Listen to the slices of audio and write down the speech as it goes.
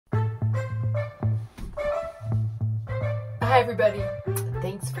everybody,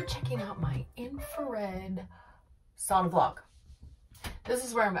 thanks for checking out my infrared sauna vlog. This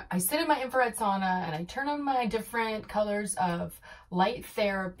is where I sit in my infrared sauna and I turn on my different colors of light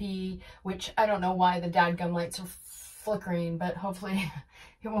therapy, which I don't know why the dadgum lights are flickering, but hopefully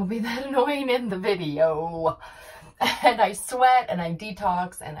it won't be that annoying in the video. And I sweat and I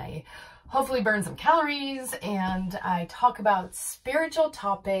detox and I hopefully burn some calories, and I talk about spiritual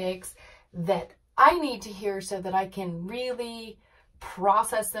topics that I need to hear so that I can really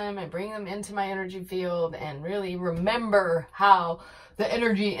process them and bring them into my energy field and really remember how the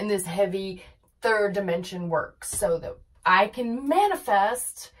energy in this heavy third dimension works so that I can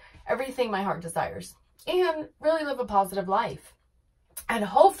manifest everything my heart desires and really live a positive life. And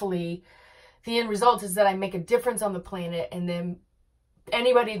hopefully the end result is that I make a difference on the planet, and then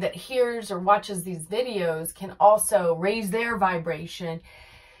anybody that hears or watches these videos can also raise their vibration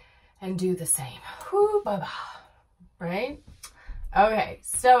and do the same. Whoo, bye-bye. Right? Okay,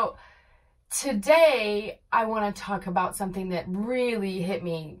 so today I want to talk about something that really hit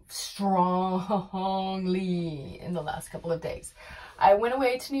me strongly in the last couple of days. I went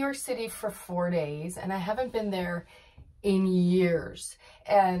away to New York City for 4 days, and I haven't been there in years.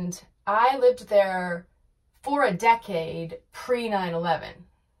 And I lived there for a decade pre 9/11.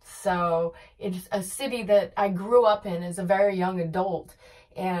 So it's a city that I grew up in as a very young adult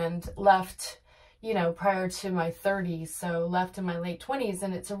and left, you know, prior to my 30s, so left in my late 20s.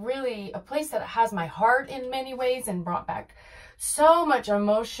 And it's really a place that has my heart in many ways and brought back so much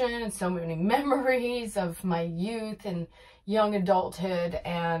emotion and so many memories of my youth and young adulthood.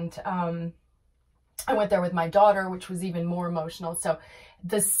 And I went there with my daughter, which was even more emotional. So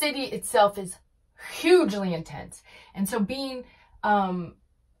the city itself is hugely intense. And so being an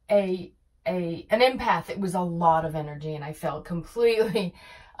empath, it was a lot of energy, and I felt completely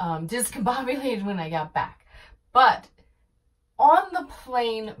discombobulated when I got back. But on the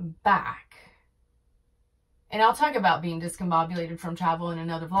plane back, and I'll talk about being discombobulated from travel in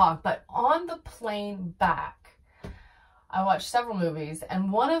another vlog, but on the plane back, I watched several movies,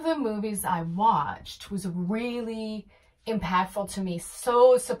 and one of the movies I watched was really impactful to me,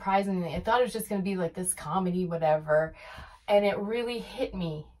 so surprisingly. I thought it was just going to be like this comedy, whatever, and it really hit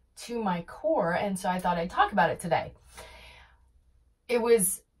me to my core, and so I thought I'd talk about it today. It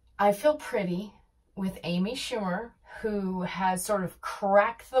was I Feel Pretty with Amy Schumer, who has sort of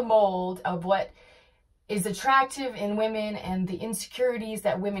cracked the mold of what is attractive in women and the insecurities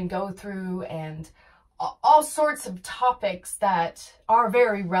that women go through, and all sorts of topics that are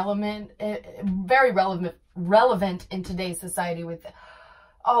very relevant in today's society, with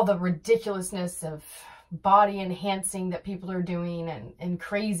all the ridiculousness of body enhancing that people are doing, and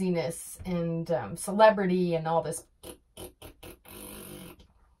craziness, and celebrity, and all this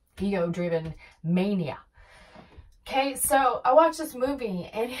ego-driven mania. Okay, so I watched this movie,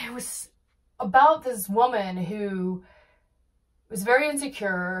 and it was about this woman who was very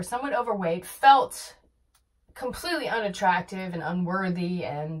insecure, somewhat overweight, felt completely unattractive and unworthy,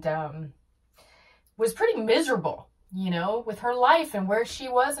 and was pretty miserable, you know, with her life and where she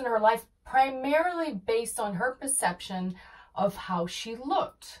was in her life, primarily based on her perception of how she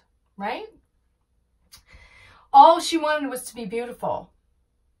looked, right? All she wanted was to be beautiful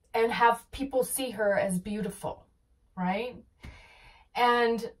and have people see her as beautiful, right?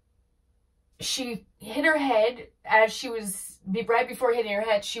 And she hit her head as she was, right before hitting her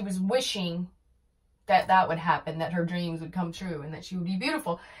head, she was wishing that that would happen, that her dreams would come true and that she would be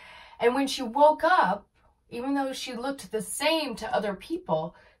beautiful. And when she woke up, even though she looked the same to other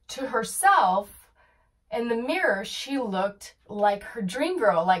people, to herself in the mirror, she looked like her dream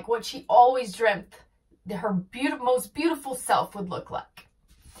girl, like what she always dreamt her most beautiful self would look like.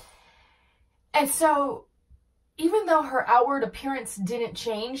 And so even though her outward appearance didn't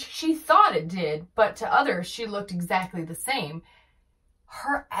change, she thought it did, but to others, she looked exactly the same.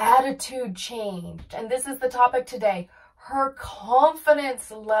 Her attitude changed. And this is the topic today. Her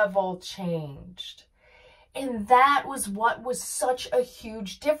confidence level changed. And that was what was such a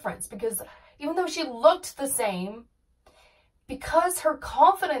huge difference, because even though she looked the same, because her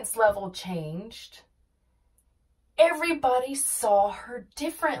confidence level changed, everybody saw her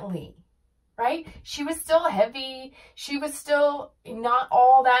differently, right? She was still heavy. She was still not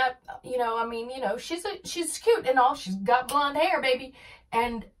all that, you know, I mean, you know, she's cute and all. She's got blonde hair, baby.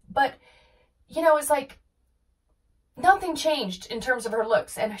 But, you know, it's like nothing changed in terms of her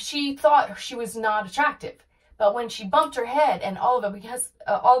looks, and she thought she was not attractive. But when she bumped her head and all of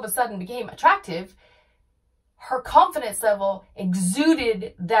a sudden became attractive, her confidence level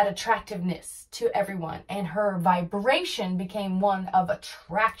exuded that attractiveness to everyone, and her vibration became one of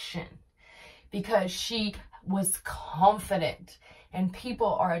attraction, because she was confident, and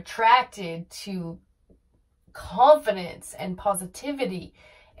people are attracted to confidence and positivity.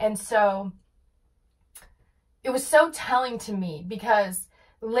 And so it was so telling to me, because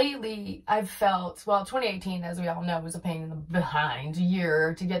lately I've felt, well, 2018, as we all know, was a pain in the behind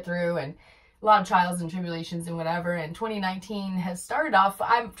year to get through, and a lot of trials and tribulations and whatever. And 2019 has started off,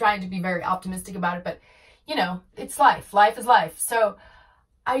 I'm trying to be very optimistic about it, but you know, it's life. Life is life. So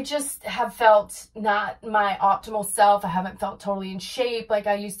I just have felt not my optimal self. I haven't felt totally in shape like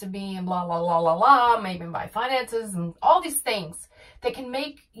I used to be, and blah, blah, blah, blah, blah, maybe my finances and all these things that can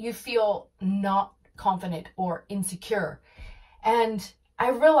make you feel not confident or insecure. And I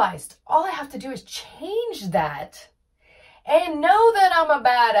realized all I have to do is change that and know that I'm a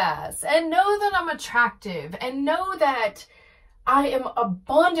badass, and know that I'm attractive, and know that I am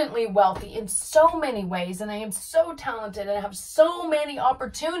abundantly wealthy in so many ways, and I am so talented, and I have so many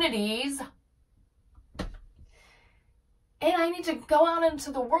opportunities. And I need to go out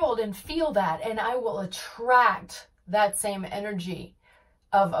into the world and feel that, and I will attract that same energy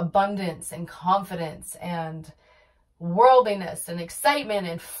of abundance and confidence and worldliness and excitement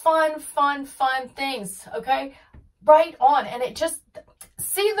and fun things, okay? Right on. And it just,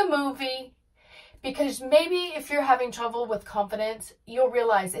 see the movie, because maybe if you're having trouble with confidence, you'll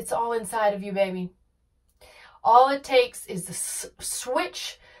realize it's all inside of you, baby. All it takes is the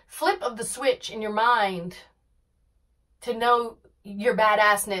flip of the switch in your mind to know your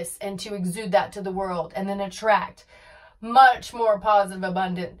badassness and to exude that to the world, and then attract much more positive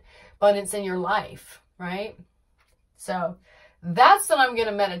abundance in your life, right? So that's what I'm going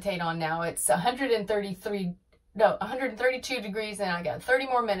to meditate on now. It's 132 degrees, and I got 30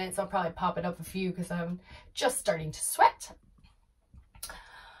 more minutes. I'll probably pop it up a few because I'm just starting to sweat.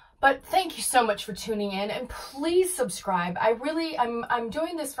 But thank you so much for tuning in, and please subscribe. I'm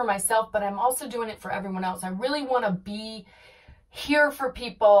doing this for myself, but I'm also doing it for everyone else. I really want to be here for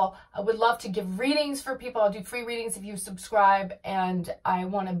people. I would love to give readings for people. I'll do free readings if you subscribe, and I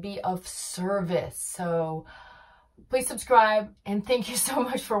want to be of service. So please subscribe, and thank you so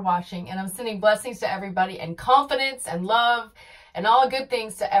much for watching. And I'm sending blessings to everybody, and confidence and love and all good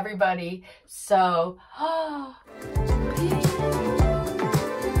things to everybody. So, peace.